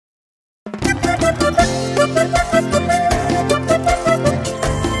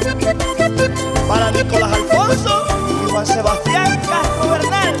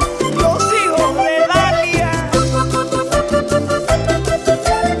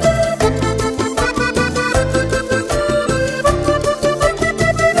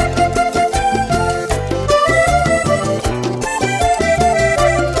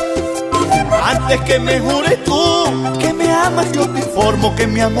Antes que me jures tú que me amas, yo te informo que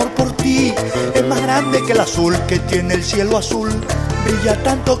mi amor por ti es más grande que el azul que tiene el cielo azul. Brilla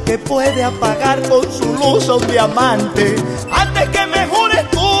tanto que puede apagar con su luz a un diamante. Antes que me jures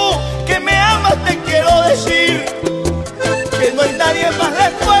tú que me amas, te quiero decir que no hay nadie más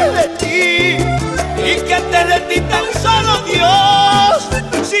después de ti, y que antes de ti tan solo Dios.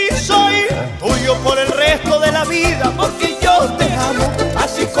 Sí, soy tuyo por el resto de la vida, porque yo te amo,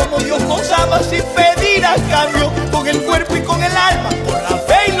 así como Dios nos ama, sin pedir a cambio, con el cuerpo y con el alma, con la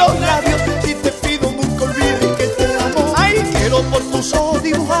fe y los labios. Si te pido nunca olvides que te amo. Ay, quiero por tus ojos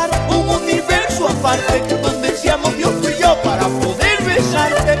dibujar un universo aparte, donde seamos Dios tú y yo, para poder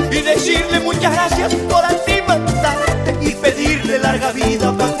besarte y decirle muchas gracias por a ti mandarte, y pedirle larga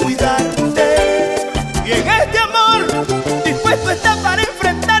vida para cuidarte. Y en este amor dispuesto está para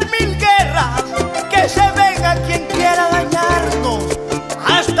enfrentar mil guerras, que se venga quien quiera dañarnos,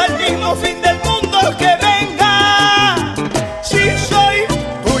 hasta el mismo fin del mundo que venga. Sí, soy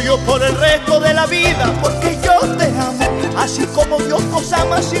tuyo por el resto de la vida, porque yo te amo, así como Dios nos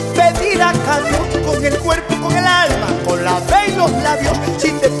ama, sin pedir a cambio, con el cuerpo y con el alma, con la fe y los labios.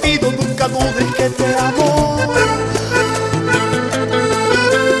 Si te pido nunca dudes que te amo.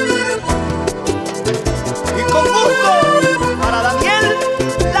 Y con gusto para Daniel,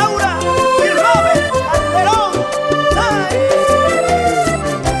 Laura y Robert Alberto.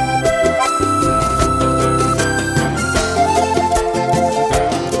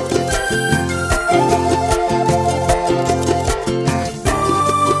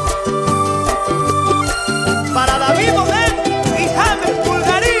 Para David Oden y James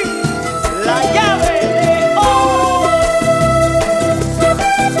Pulgarín, la llave de oro.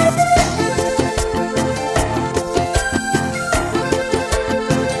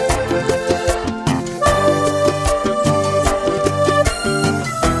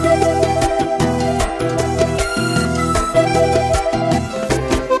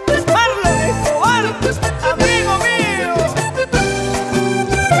 Marlon Escobar, amigo mío.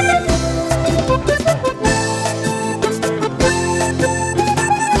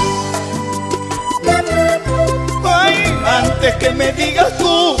 Ay, antes que me digas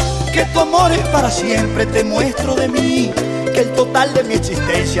tú que tu amor es para siempre, te muestro de mí que el total de mi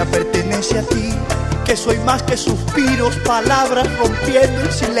existencia pertenece a ti, que soy más que suspiros, palabras rompiendo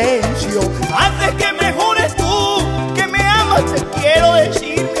el silencio. Antes que me jures tú que me amas, te quiero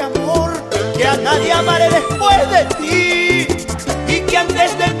decir, mi amor, que a nadie amaré después de ti, y que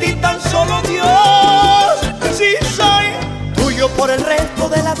antes de ti tan solo Dios. Sí, soy tuyo por el resto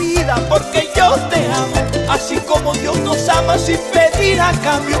de la vida, porque yo te amo, así como Dios nos ama, sin pedir a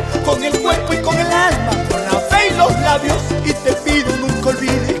cambio, con el cuerpo y con el alma, con la fe y los labios. Y te pido nunca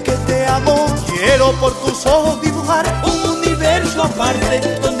olvides que te amo. Quiero por tus ojos dibujar un universo aparte,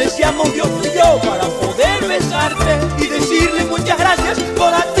 donde seamos Dios tú y yo, para poder besarte y decirle muchas gracias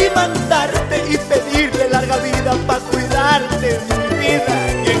por a ti mandarte, y pedirle larga vida para cuidarte, mi vida.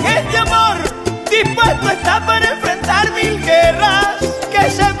 Y en este amor dispuesto está para enfrentar mil guerras, que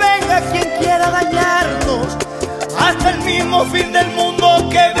se venga quien quiera dañarnos, hasta el mismo fin del mundo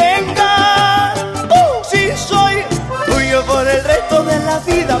que venga. Sí, soy tuyo por el resto de la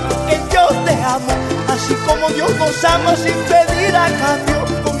vida, porque yo te amo, así como Dios nos ama, sin pedir a cambio,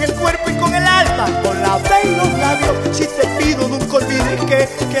 con el cuerpo y con el alma, con la fe y los labios. Si te pido nunca olvides que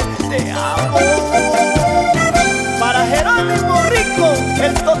te amo. Para Jerónimo Rico,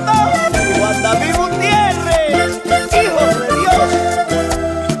 el Totó, y Juan David Gutiérrez, hijos de Dios.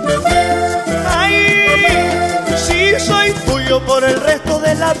 Ay, sí, soy tuyo por el resto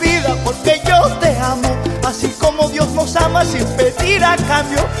de la vida, porque yo te amo, así como Dios nos ama, sin pedir a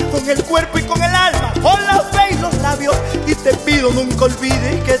cambio, con el cuerpo y con el alma, con la fe y los labios. Y te pido nunca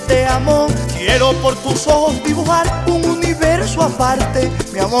olvides que te amo. Quiero por tus ojos dibujar un universo aparte,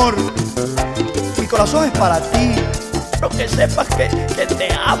 mi amor. Mi corazón es para ti, pero que sepas que te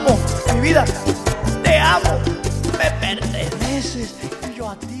amo, mi vida, te amo, me perteneces, y yo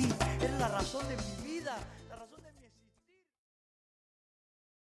a ti, eres la razón de mi vida.